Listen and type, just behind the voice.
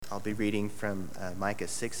I'll be reading from Micah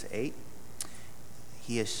 6:8.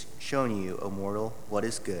 He has shown you, O mortal, what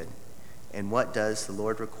is good, and what does the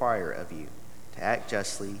Lord require of you, to act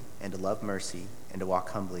justly, and to love mercy, and to walk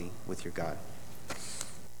humbly with your God.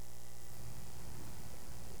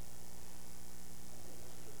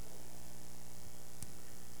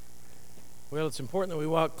 Well, it's important that we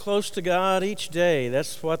walk close to God each day.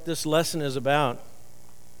 That's what this lesson is about.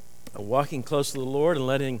 Walking close to the Lord and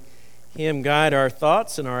letting Him guide our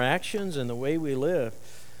thoughts and our actions and the way we live.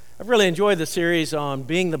 I've really enjoyed the series on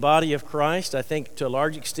being the body of Christ. I think to a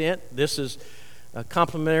large extent this is a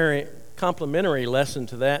complementary lesson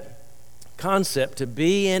to that concept, to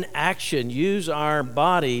be in action, use our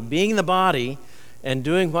body, being the body, and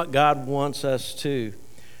doing what God wants us to.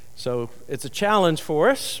 So it's a challenge for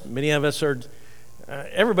us. Many of us are,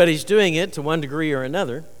 everybody's doing it to one degree or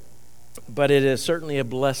another, but it is certainly a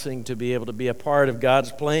blessing to be able to be a part of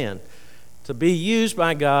God's plan, to be used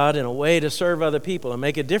by God in a way to serve other people and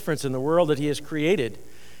make a difference in the world that He has created.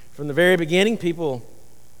 From the very beginning, people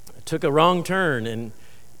took a wrong turn, and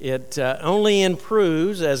it only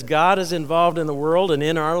improves as God is involved in the world and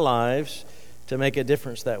in our lives to make a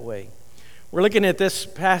difference that way. We're looking at this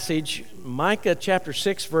passage, Micah chapter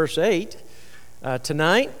 6, verse 8,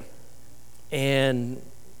 tonight, and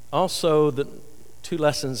also the 2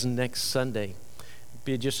 lessons next Sunday. It'll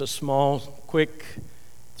be just a small, quick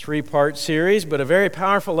 3-part series, but a very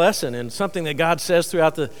powerful lesson and something that God says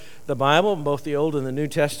throughout the Bible, both the Old and the New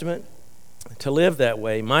Testament, to live that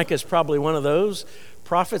way. Micah is probably one of those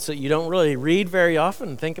prophets that you don't really read very often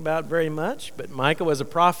and think about very much, but Micah was a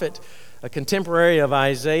prophet, a contemporary of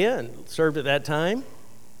Isaiah, and served at that time.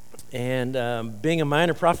 And being a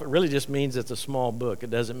minor prophet really just means it's a small book. It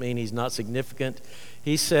doesn't mean he's not significant.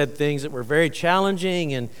 He said things that were very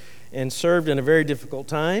challenging and served in a very difficult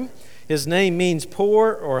time. His name means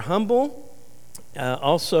poor or humble.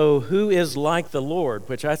 Also, who is like the Lord,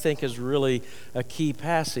 which I think is really a key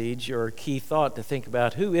passage or a key thought to think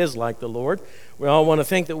about. Who is like the Lord? We all want to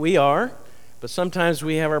think that we are, but sometimes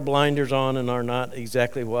we have our blinders on and are not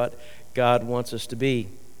exactly what God wants us to be.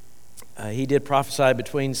 He did prophesy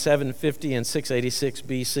between 750 and 686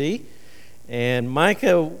 BC, and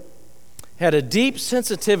Micah had a deep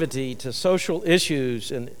sensitivity to social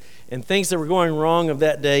issues and things that were going wrong of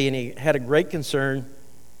that day, and he had a great concern,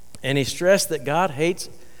 and he stressed that God hates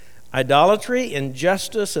idolatry,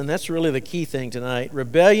 injustice, and that's really the key thing tonight,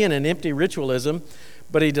 rebellion and empty ritualism,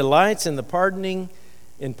 but he delights in pardoning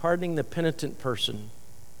the penitent person.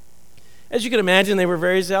 As you can imagine, they were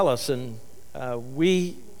very zealous, and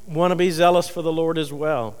we want to be zealous for the Lord as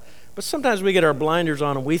well. But sometimes we get our blinders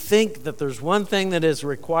on and we think that there's one thing that is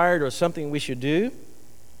required or something we should do,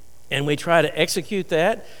 and we try to execute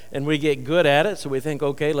that, and we get good at it, so we think,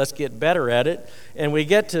 okay, let's get better at it, and we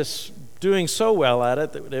get to doing so well at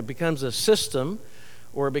it that it becomes a system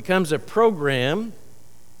or it becomes a program,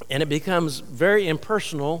 and it becomes very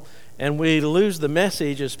impersonal, and we lose the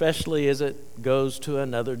message, especially as it goes to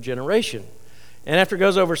another generation. And after it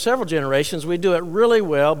goes over several generations, we do it really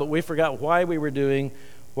well, but we forgot why we were doing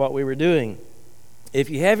what we were doing. If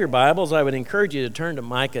you have your Bibles, I would encourage you to turn to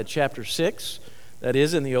Micah chapter 6. That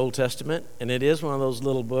is in the Old Testament, and it is one of those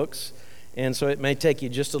little books, and so it may take you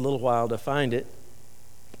just a little while to find it.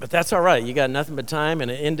 But that's all right. You got nothing but time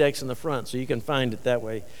and an index in the front, so you can find it that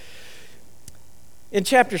way. In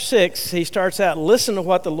chapter 6, he starts out, listen to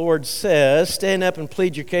what the Lord says, stand up and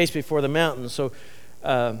plead your case before the mountains. So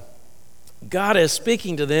God is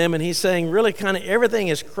speaking to them, and he's saying really kind of everything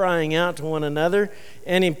is crying out to one another,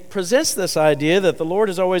 and he presents this idea that the Lord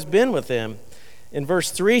has always been with them. In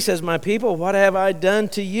verse 3 says, my people, what have I done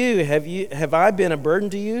to you? Have I been a burden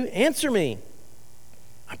to you? Answer me.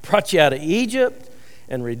 I brought you out of Egypt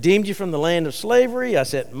and redeemed you from the land of slavery. I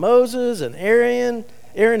sent Moses and Aaron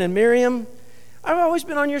and Miriam. I've always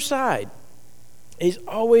been on your side. He's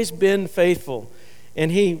always been faithful.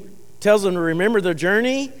 And he tells them to remember their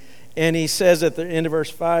journey. And he says at the end of verse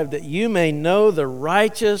 5 that you may know the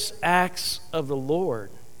righteous acts of the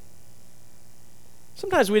Lord.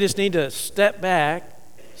 Sometimes we just need to step back,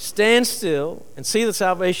 stand still, and see the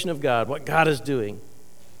salvation of God, what God is doing.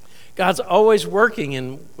 God's always working,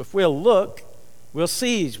 and if we'll look, we'll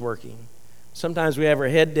see He's working. Sometimes we have our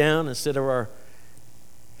head down instead of our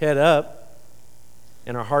head up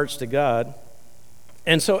and our hearts to God.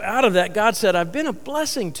 And so out of that, God said, I've been a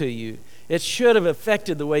blessing to you. It should have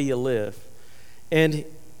affected the way you live. And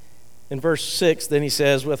in verse 6, then he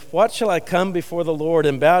says, with what shall I come before the Lord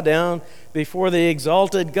and bow down before the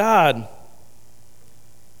exalted God?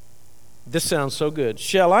 This sounds so good.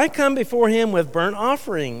 Shall I come before him with burnt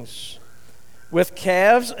offerings, with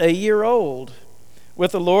calves a year old? Will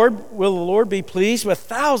the Lord be pleased with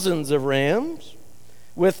thousands of rams,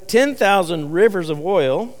 with 10,000 rivers of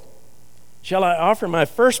oil? Shall I offer my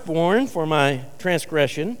firstborn for my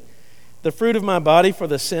transgression, the fruit of my body for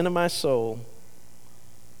the sin of my soul?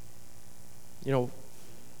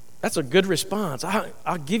 That's a good response.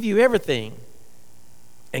 I'll give you everything.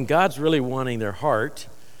 And God's really wanting their heart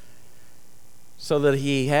so that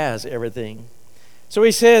he has everything. So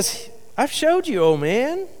he says, I've showed you, O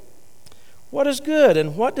man, what is good.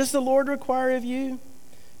 And what does the Lord require of you?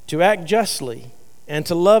 To act justly and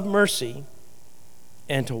to love mercy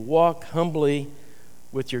and to walk humbly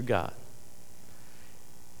with your God.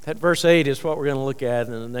 That verse 8 is what we're going to look at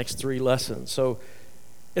in the next 3 lessons. So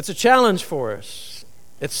it's a challenge for us.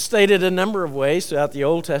 It's stated a number of ways throughout the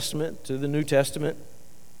Old Testament to the New Testament.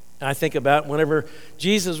 I think about whenever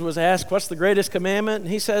Jesus was asked, what's the greatest commandment?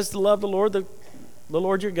 And he says to love the Lord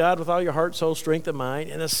your God with all your heart, soul, strength, and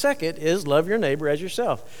mind. And the second is love your neighbor as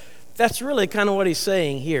yourself. That's really kind of what he's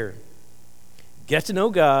saying here. Get to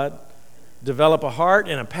know God, develop a heart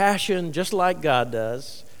and a passion just like God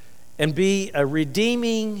does, and be a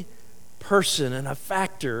redeeming person and a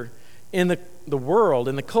factor in the world,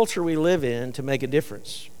 in the culture we live in, to make a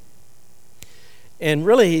difference. And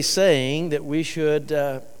really he's saying that we should,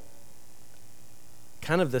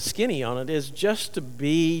 kind of the skinny on it is just to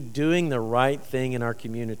be doing the right thing in our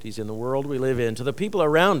communities, in the world we live in, to the people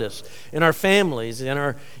around us, in our families, in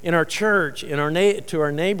our church, to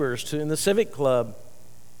our neighbors, in the civic club,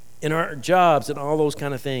 in our jobs, and all those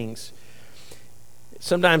kind of things.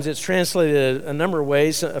 Sometimes it's translated a number of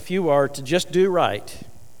ways. A few are to just do right.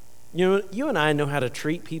 You and I know how to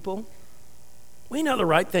treat people. We know the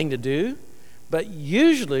right thing to do, but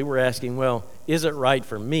usually we're asking, well, is it right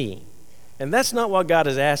for me? And that's not what God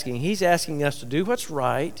is asking. He's asking us to do what's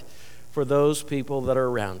right for those people that are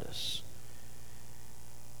around us.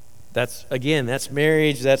 That's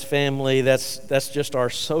marriage, that's family, that's just our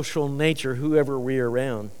social nature, whoever we're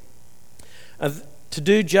around. To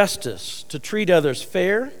do justice, to treat others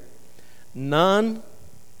fair,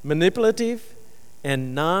 non-manipulative,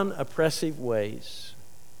 and non-oppressive ways.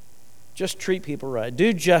 Just treat people right.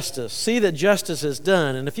 Do justice. See that justice is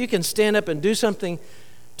done. And if you can stand up and do something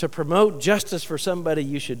to promote justice for somebody,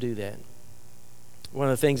 you should do that. One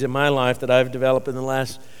of the things in my life that I've developed in the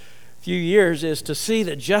last few years is to see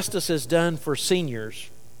that justice is done for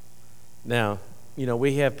seniors. Now,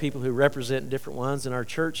 we have people who represent different ones in our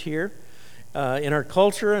church here, in our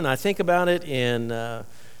culture, and I think about it in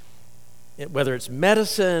whether it's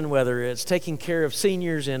medicine, whether it's taking care of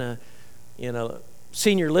seniors in a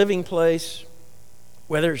senior living place,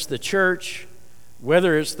 whether it's the church,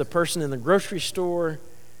 whether it's the person in the grocery store.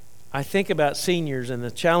 I think about seniors and the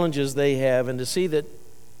challenges they have, and to see that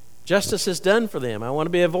justice is done for them. I want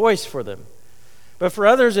to be a voice for them. But for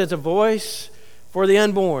others, it's a voice for the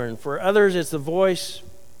unborn. For others, it's the voice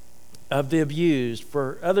of the abused.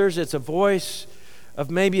 For others, it's a voice of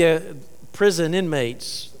maybe prison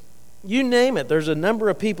inmates. You name it. There's a number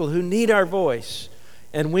of people who need our voice,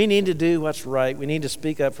 and we need to do what's right. We need to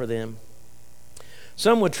speak up for them.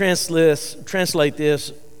 Some would translate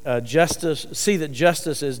this justice, see that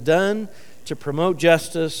justice is done, to promote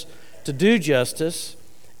justice, to do justice,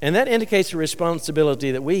 and that indicates a responsibility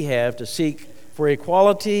that we have to seek for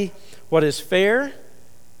equality, what is fair,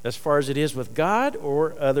 as far as it is with God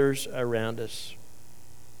or others around us.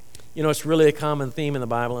 It's really a common theme in the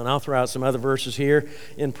Bible, and I'll throw out some other verses here.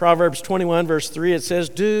 In Proverbs 21, verse 3, it says,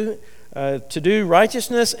 to do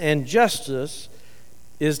righteousness and justice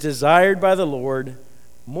is desired by the Lord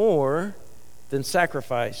more than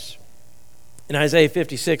sacrifice. In Isaiah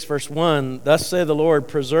 56, verse 1, thus saith the Lord,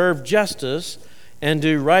 preserve justice and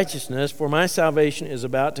do righteousness, for my salvation is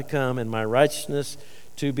about to come, and my righteousness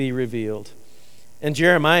to be revealed. And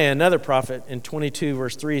Jeremiah, another prophet, in 22,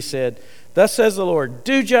 verse 3, said, thus says the Lord,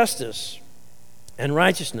 do justice and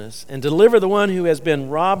righteousness, and deliver the one who has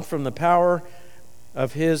been robbed from the power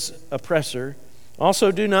of his oppressor.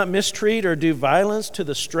 Also do not mistreat or do violence to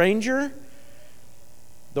the stranger,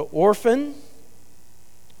 the orphan,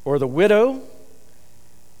 or the widow,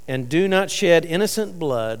 and do not shed innocent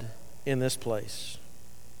blood in this place.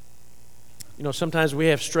 Sometimes we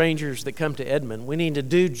have strangers that come to Edmond. We need to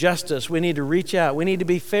do justice. We need to reach out. We need to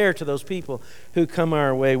be fair to those people who come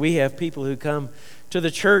our way. We have people who come to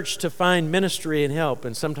the church to find ministry and help,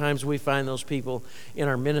 and sometimes we find those people in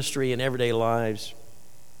our ministry and everyday lives,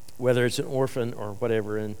 whether it's an orphan or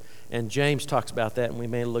whatever. And James talks about that, and we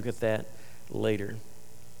may look at that later.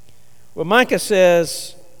 Well, Micah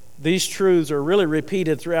says these truths are really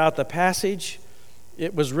repeated throughout the passage.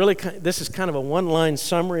 This is kind of a one-line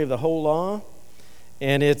summary of the whole law,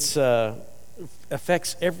 and it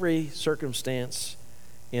affects every circumstance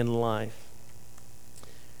in life.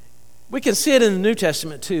 We can see it in the New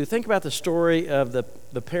Testament too. Think about the story of the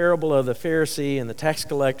parable of the Pharisee and the tax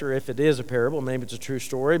collector, if it is a parable, maybe it's a true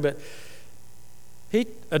story, but he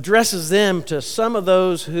addresses them to some of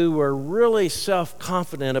those who were really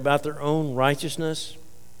self-confident about their own righteousness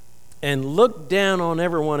and look down on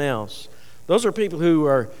everyone else. Those are people who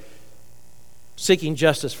are seeking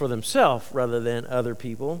justice for themselves rather than other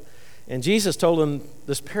people. And Jesus told them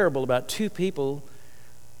this parable about two people.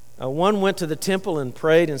 One went to the temple and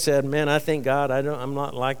prayed and said, man, I thank God I'm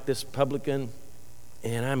not like this publican,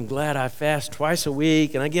 and I'm glad I fast twice a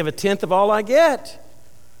week and I give 1/10 of all I get.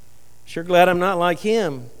 Sure glad I'm not like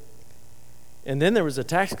him. And then there was a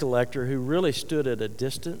tax collector who really stood at a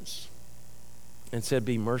distance and said,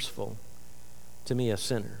 be merciful to me, a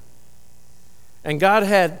sinner. And God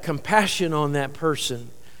had compassion on that person.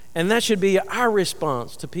 And that should be our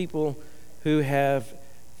response to people who have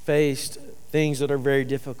faced things that are very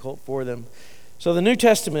difficult for them. So the New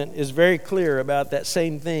Testament is very clear about that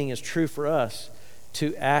same thing is true for us,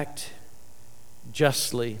 to act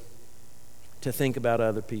justly, to think about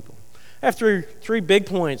other people. I have three big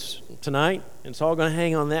points tonight. It's all going to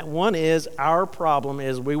hang on that. One is our problem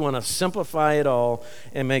is we want to simplify it all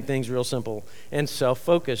and make things real simple and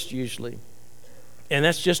self-focused usually. And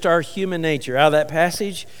that's just our human nature. Out of that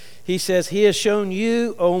passage, he says, he has shown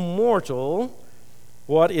you, O mortal,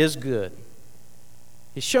 what is good.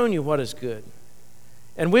 He's shown you what is good.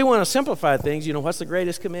 And we want to simplify things. You know, what's the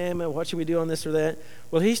greatest commandment? What should we do on this or that?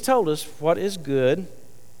 Well, he's told us what is good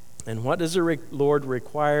and what does the Lord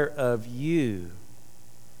require of you.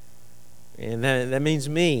 And that means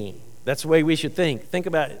me. That's the way we should think. Think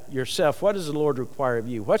about yourself. What does the Lord require of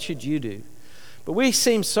you? What should you do? But we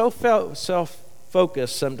seem so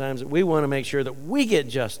self-focused sometimes that we want to make sure that we get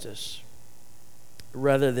justice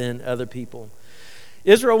rather than other people.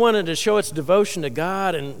 Israel wanted to show its devotion to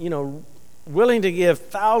God and, willing to give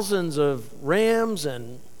thousands of rams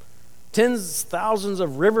and tens of thousands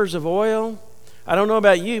of rivers of oil. I don't know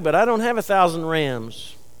about you, but I don't have 1,000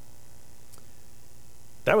 rams.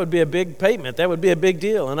 That would be a big payment. That would be a big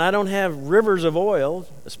deal. And I don't have rivers of oil,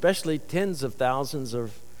 especially tens of thousands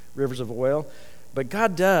of rivers of oil. But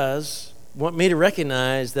God does want me to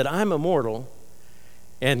recognize that I'm immortal,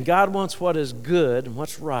 and God wants what is good and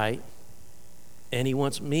what's right, and he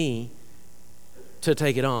wants me to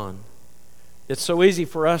take it on. It's so easy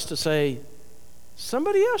for us to say,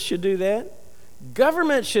 somebody else should do that.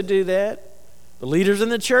 Government should do that. The leaders in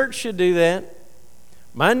the church should do that.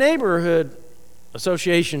 My neighborhood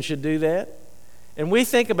association should do that. And we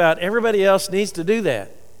think about everybody else needs to do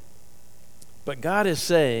that. But God is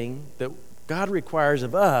saying that God requires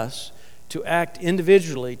of us to act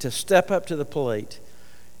individually, to step up to the plate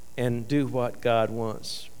and do what God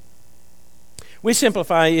wants. We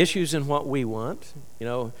simplify issues in what we want.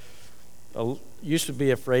 Used to be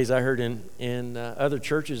a phrase I heard in other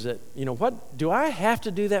churches that, what do I have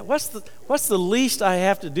to do that? What's the least I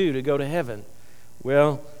have to do to go to heaven?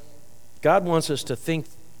 Well, God wants us to think,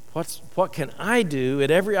 what can I do at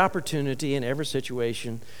every opportunity in every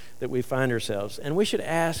situation that we find ourselves? And we should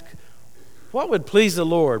ask, what would please the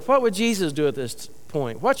Lord? What would Jesus do at this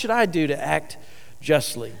point? What should I do to act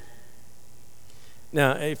justly?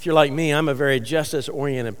 Now, if you're like me, I'm a very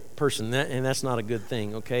justice-oriented person, and that's not a good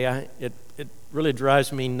thing, okay? It really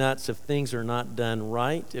drives me nuts if things are not done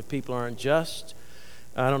right, if people aren't just.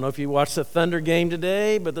 I don't know if you watched the Thunder game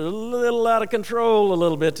today, but they're a little out of control a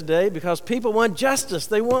little bit today because people want justice.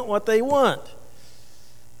 They want what they want.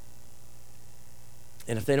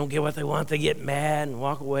 And if they don't get what they want, they get mad and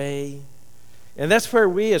walk away. And that's where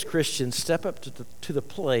we as Christians step up to the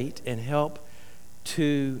plate and help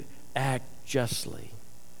to act justly.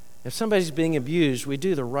 If somebody's being abused, we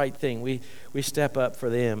do the right thing. We step up for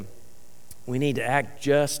them. We need to act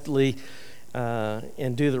justly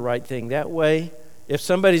and do the right thing. That way, if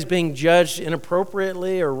somebody's being judged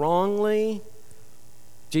inappropriately or wrongly,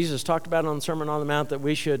 Jesus talked about on the Sermon on the Mount that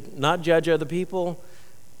we should not judge other people.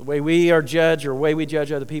 The way we are judged or the way we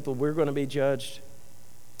judge other people, we're going to be judged.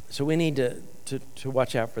 So we need to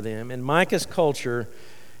watch out for them. In Micah's culture,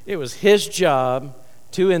 it was his job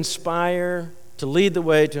to inspire, to lead the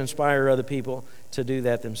way, to inspire other people to do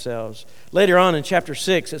that themselves. Later on in chapter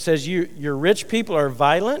 6, it says, your rich people are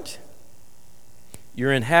violent,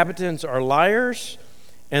 your inhabitants are liars,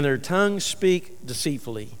 and their tongues speak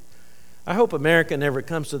deceitfully. I hope America never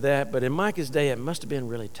comes to that, but in Micah's day, it must have been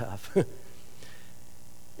really tough.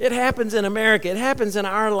 It happens in America. It happens in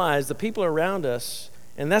our lives, the people around us,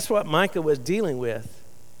 and that's what Micah was dealing with.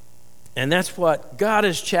 And that's what God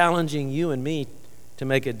is challenging you and me to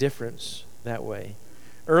make a difference that way.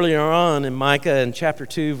 Earlier on in Micah in chapter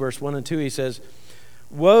 2, verse 1 and 2, he says,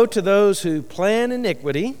 Woe to those who plan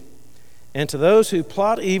iniquity, and to those who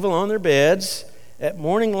plot evil on their beds. At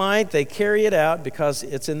morning light they carry it out, because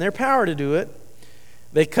it's in their power to do it.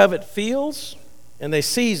 They covet fields, and they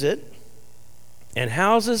seize it, and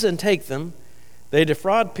houses, and take them. They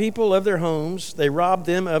defraud people of their homes. They rob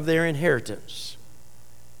them of their inheritance.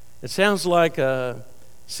 It sounds like a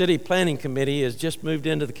city planning committee has just moved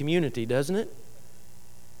into the community, doesn't it?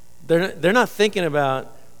 They're not thinking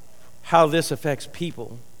about how this affects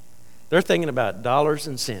people. They're thinking about dollars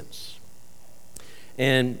and cents.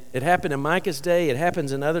 And it happened in Micah's day. It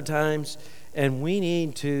happens in other times. And we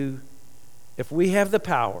need to, if we have the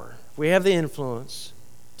power, if we have the influence,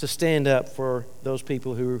 to stand up for those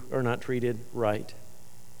people who are not treated right.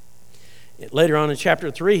 Later on in chapter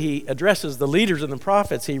 3, he addresses the leaders and the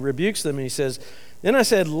prophets. He rebukes them and he says, "Then I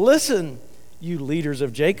said, listen, you leaders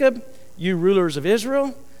of Jacob, you rulers of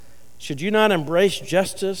Israel, should you not embrace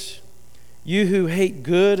justice, you who hate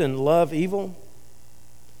good and love evil?"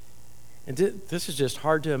 And this is just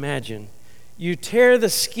hard to imagine. "You tear the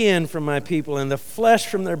skin from my people and the flesh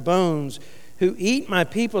from their bones, who eat my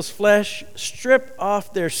people's flesh, strip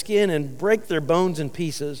off their skin and break their bones in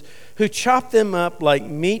pieces, who chop them up like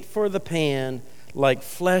meat for the pan, like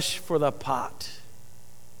flesh for the pot."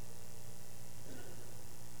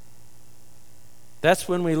 That's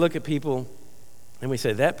when we look at people and we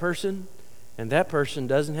say, that person and that person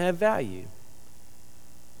doesn't have value.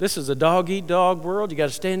 This is a dog-eat-dog world. You got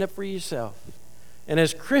to stand up for yourself. And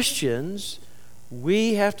as Christians,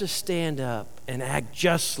 we have to stand up and act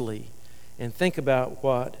justly and think about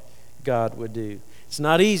what God would do. It's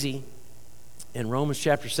not easy. In Romans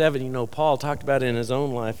chapter 7, Paul talked about it in his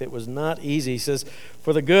own life. It was not easy. He says,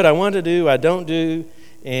 "For the good I want to do, I don't do.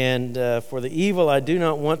 And for the evil I do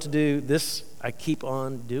not want to do, this I keep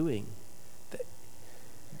on doing."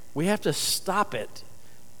 We have to stop it.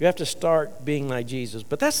 We have to start being like Jesus.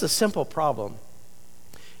 But that's the simple problem,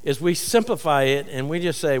 is we simplify it and we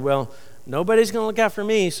just say, well, nobody's going to look out for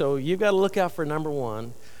me, so you've got to look out for number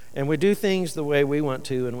one. And we do things the way we want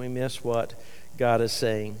to, and we miss what God is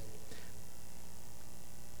saying.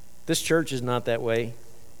 This church is not that way,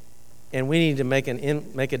 and we need to make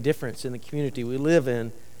a difference in the community we live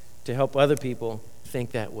in to help other people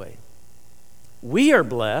think that way. We are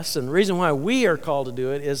blessed, and the reason why we are called to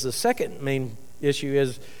do it is the second main issue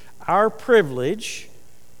is our privilege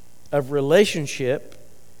of relationship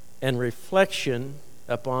and reflection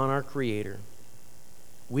upon our Creator.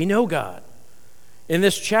 We know God. In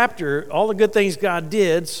this chapter, all the good things God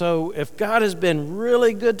did, so if God has been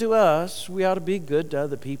really good to us, we ought to be good to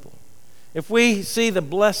other people. If we see the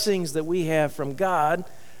blessings that we have from God,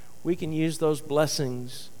 we can use those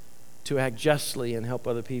blessings to act justly and help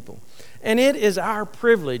other people. And it is our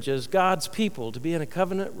privilege as God's people to be in a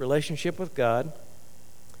covenant relationship with God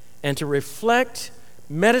and to reflect,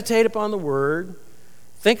 meditate upon the Word,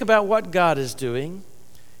 think about what God is doing.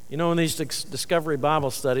 In these Discovery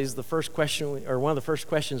Bible studies, the first question, one of the first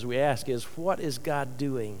questions we ask is, what is God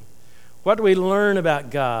doing? What do we learn about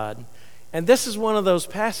God? And this is one of those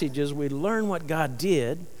passages we learn what God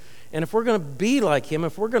did. And if we're going to be like Him,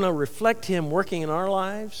 if we're going to reflect Him working in our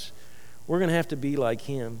lives, we're going to have to be like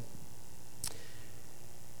Him.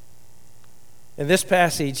 In this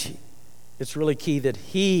passage, it's really key that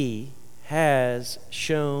He has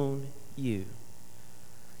shown you.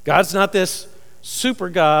 God's not this super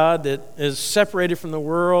God that is separated from the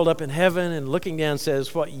world up in heaven and looking down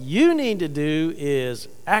says, what you need to do is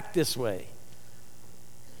act this way.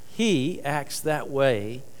 He acts that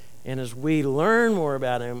way, and as we learn more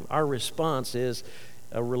about Him, our response is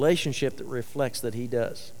a relationship that reflects that He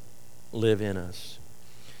does live in us.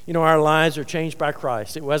 Our lives are changed by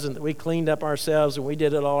Christ. It wasn't that we cleaned up ourselves and we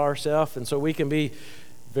did it all ourselves, and so we can be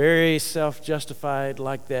very self-justified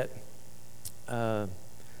like that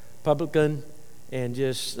publican and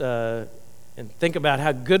just and think about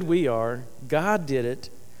how good we are. God did it,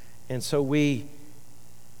 and so we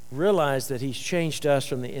realize that He's changed us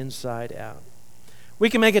from the inside out. We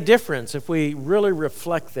can make a difference if we really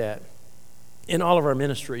reflect that in all of our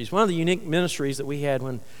ministries. One of the unique ministries that we had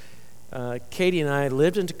when Katie and I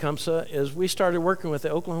lived in Tecumseh is we started working with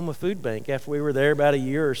the Oklahoma Food Bank. After we were there about a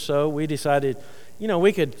year or so, we decided,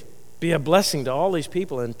 we could be a blessing to all these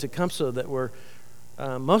people in Tecumseh that were,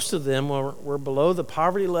 most of them were below the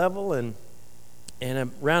poverty level, and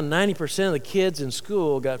around 90% of the kids in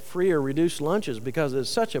school got free or reduced lunches because it's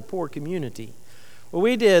such a poor community. Well,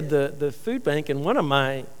 we did the food bank, and one of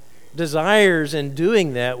my desires in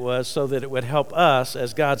doing that was so that it would help us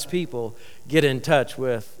as God's people get in touch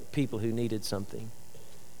with people who needed something.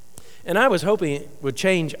 And I was hoping it would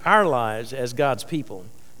change our lives as God's people.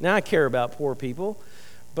 Now, I care about poor people,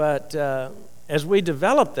 but as we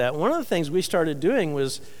developed that, one of the things we started doing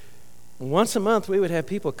was once a month we would have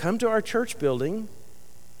people come to our church building,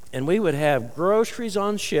 and we would have groceries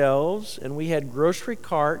on shelves, and we had grocery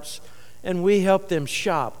carts, and we helped them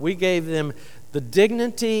shop. We gave them the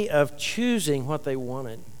dignity of choosing what they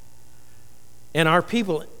wanted. And our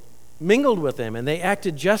people mingled with them, and they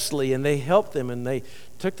acted justly, and they helped them, and they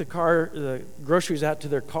took the groceries out to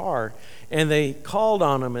their car, and they called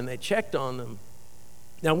on them, and they checked on them.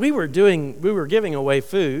 Now, we were giving away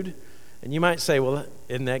food, and you might say, well,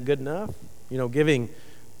 isn't that good enough? Giving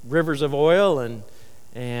rivers of oil and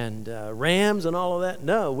rams and all of that.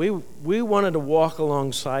 No, we wanted to walk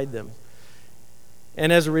alongside them.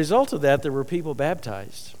 And as a result of that, there were people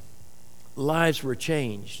baptized. Lives were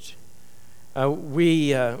changed.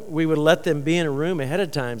 We would let them be in a room ahead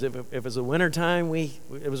of time. If it was a winter time,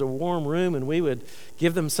 it was a warm room, and we would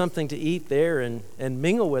give them something to eat there and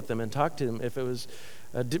mingle with them and talk to them. If it was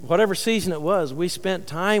whatever season it was, we spent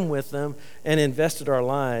time with them and invested our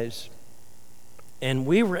lives. And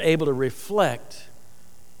we were able to reflect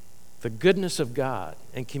the goodness of God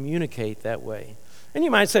and communicate that way. And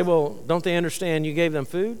you might say, well, don't they understand you gave them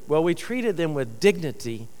food? Well, we treated them with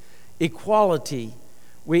dignity, equality.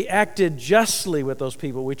 We acted justly with those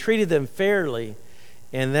people. We treated them fairly,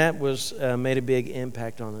 and that was made a big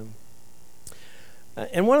impact on them.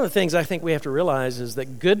 And one of the things I think we have to realize is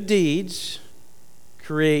that good deeds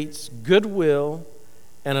creates goodwill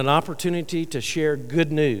and an opportunity to share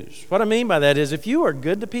good news. What I mean by that is if you are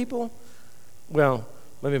good to people, well,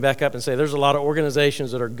 let me back up and say there's a lot of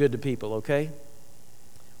organizations that are good to people, okay?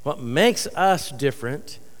 What makes us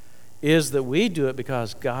different is that we do it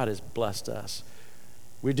because God has blessed us.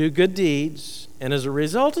 We do good deeds, and as a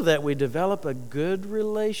result of that, we develop a good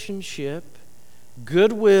relationship,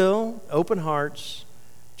 goodwill, open hearts,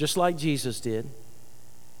 just like Jesus did.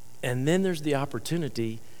 And then there's the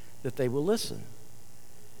opportunity that they will listen.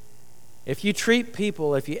 If you treat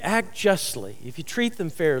people, if you act justly, if you treat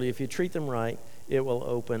them fairly, if you treat them right, it will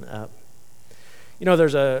open up.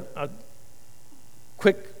 There's a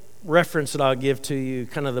quick reference that I'll give to you,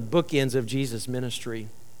 kind of the bookends of Jesus' ministry.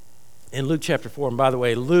 In Luke chapter 4, and by the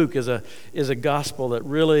way, Luke is a gospel that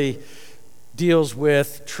really deals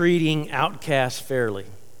with treating outcasts fairly,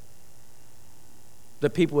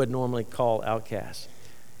 that people would normally call outcasts.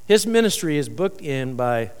 His ministry is booked in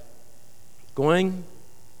by going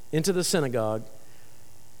into the synagogue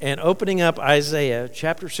and opening up Isaiah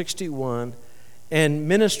chapter 61 and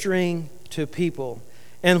ministering to people.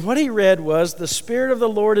 And what he read was, "The Spirit of the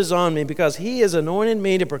Lord is on me because he has anointed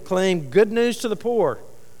me to proclaim good news to the poor."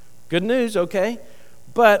 Good news, okay?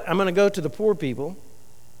 But I'm going to go to the poor people.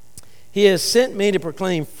 "He has sent me to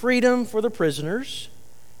proclaim freedom for the prisoners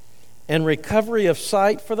and recovery of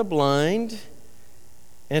sight for the blind,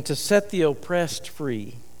 and to set the oppressed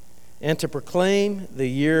free, and to proclaim the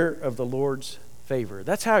year of the Lord's favor."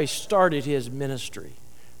 That's how he started his ministry,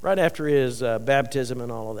 right after his baptism and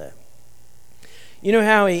all of that. You know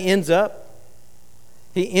how he ends up?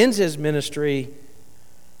 He ends his ministry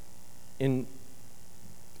in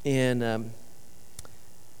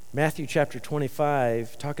Matthew chapter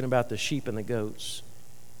 25, talking about the sheep and the goats.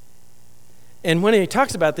 And when he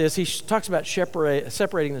talks about this, he talks about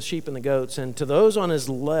separating the sheep and the goats. And to those on his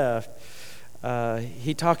left,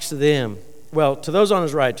 he talks to them. Well, to those on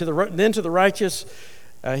his right. Then to the righteous,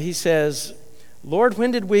 he says, "Lord,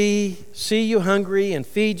 when did we see you hungry and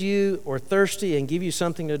feed you, or thirsty and give you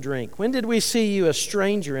something to drink? When did we see you a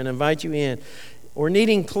stranger and invite you in, or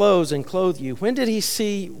needing clothes and clothe you? When did we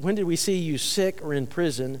see you sick or in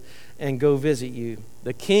prison and go visit you?"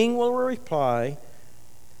 The king will reply,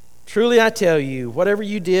 "Truly I tell you, whatever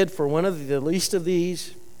you did for one of the least of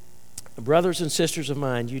these brothers and sisters of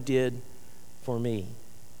mine, you did for me."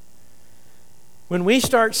 When we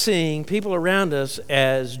start seeing people around us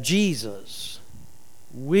as Jesus,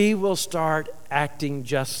 we will start acting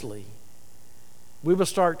justly. We will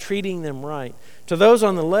start treating them right. To those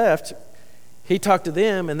on the left, he talked to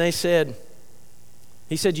them and he said,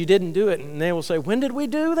 "You didn't do it." And they will say, "When did we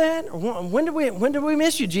do that? When did we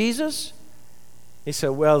miss you, Jesus?" He said,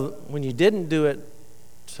 "Well, when you didn't do it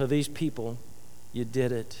to these people, you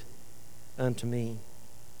did it unto me."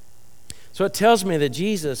 So it tells me that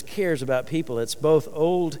Jesus cares about people. It's both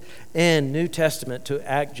Old and New Testament to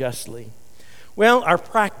act justly. Well, our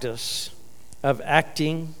practice of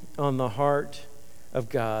acting on the heart of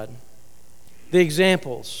God. The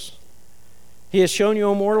examples. "He has shown you,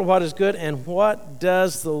 O mortal, what is good, and what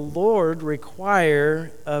does the Lord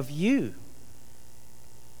require of you?"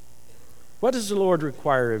 What does the Lord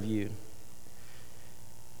require of you?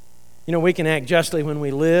 We can act justly when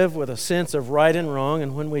we live with a sense of right and wrong,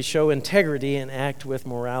 and when we show integrity and act with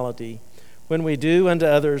morality. when we do unto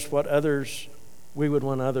others what we would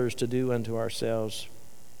want others to do unto ourselves.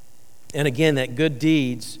 And again, that good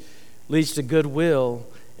deeds leads to goodwill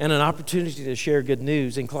and an opportunity to share good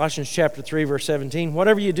news. In Colossians chapter 3, verse 17,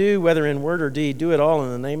 whatever you do, whether in word or deed, do it all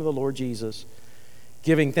in the name of the Lord Jesus,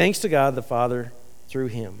 giving thanks to God the Father through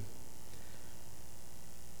him.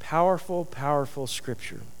 Powerful, powerful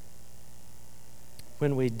scripture.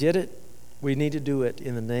 When we did it, we need to do it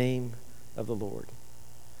in the name of the Lord.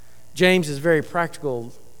 James is very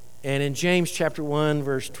practical, and in James chapter 1,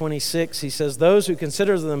 verse 26, he says, those who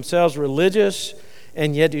consider themselves religious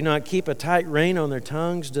and yet do not keep a tight rein on their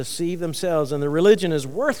tongues deceive themselves, and their religion is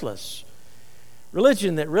worthless.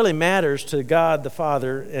 Religion that really matters to God the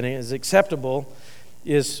Father and is acceptable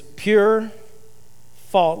is pure,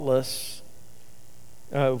 faultless,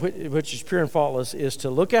 which is pure and faultless, is to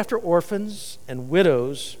look after orphans and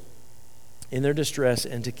widows in their distress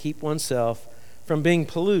and to keep oneself from being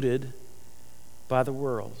polluted by the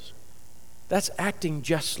world. That's acting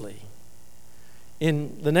justly.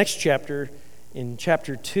 In the next chapter, in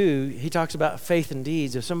chapter 2, he talks about faith and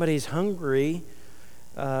deeds. If somebody's hungry,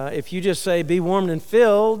 if you just say, be warmed and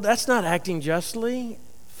filled, that's not acting justly.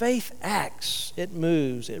 Faith acts, it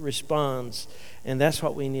moves, it responds, and that's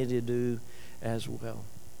what we need to do as well.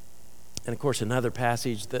 And of course, another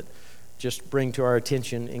passage that just bring to our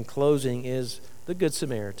attention in closing is the Good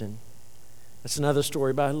Samaritan. That's another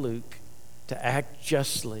story by Luke, to act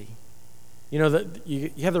justly. You know,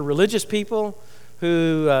 you have the religious people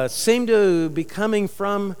who seem to be coming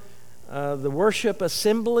from the worship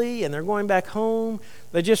assembly, and they're going back home.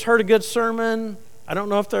 They just heard a good sermon. I don't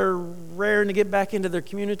know if they're raring to get back into their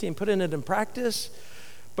community and putting it in practice.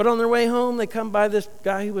 But on their way home, they come by this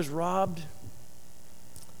guy who was robbed.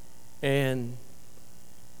 And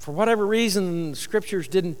for whatever reason, the scriptures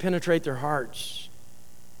didn't penetrate their hearts.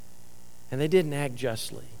 And they didn't act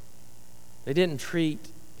justly. They didn't treat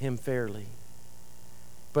him fairly.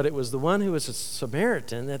 But it was the one who was a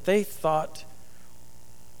Samaritan that they thought,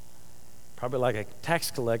 probably like a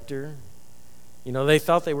tax collector, you know, they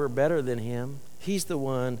thought they were better than him. He's the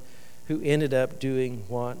one who ended up doing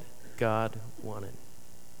what God wanted.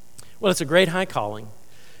 Well, it's a great high calling,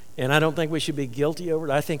 and I don't think we should be guilty over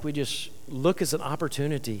it. I think we just look as an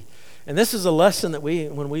opportunity. And this is a lesson that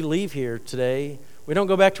when we leave here today, we don't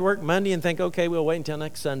go back to work Monday and think, okay, we'll wait until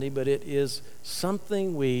next Sunday, but it is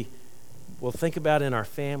something we will think about in our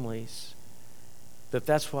families,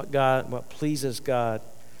 that's what pleases God.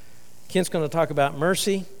 Kent's going to talk about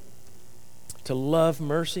mercy, to love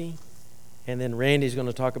mercy, and then Randy's going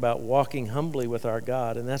to talk about walking humbly with our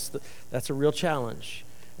God, and that's a real challenge.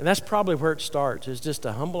 And that's probably where it starts, is just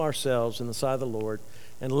to humble ourselves in the sight of the Lord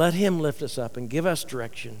and let him lift us up and give us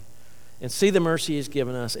direction and see the mercy he's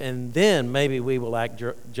given us, and then maybe we will act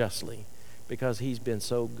justly because he's been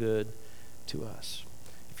so good to us.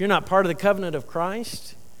 If you're not part of the covenant of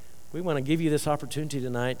Christ, we want to give you this opportunity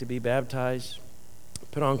tonight to be baptized,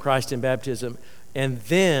 put on Christ in baptism, and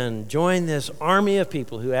then join this army of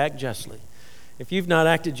people who act justly. If you've not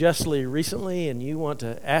acted justly recently and you want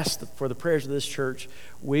to ask for the prayers of this church,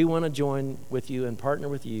 we want to join with you and partner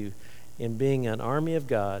with you in being an army of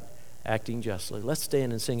God acting justly. Let's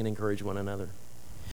stand and sing and encourage one another.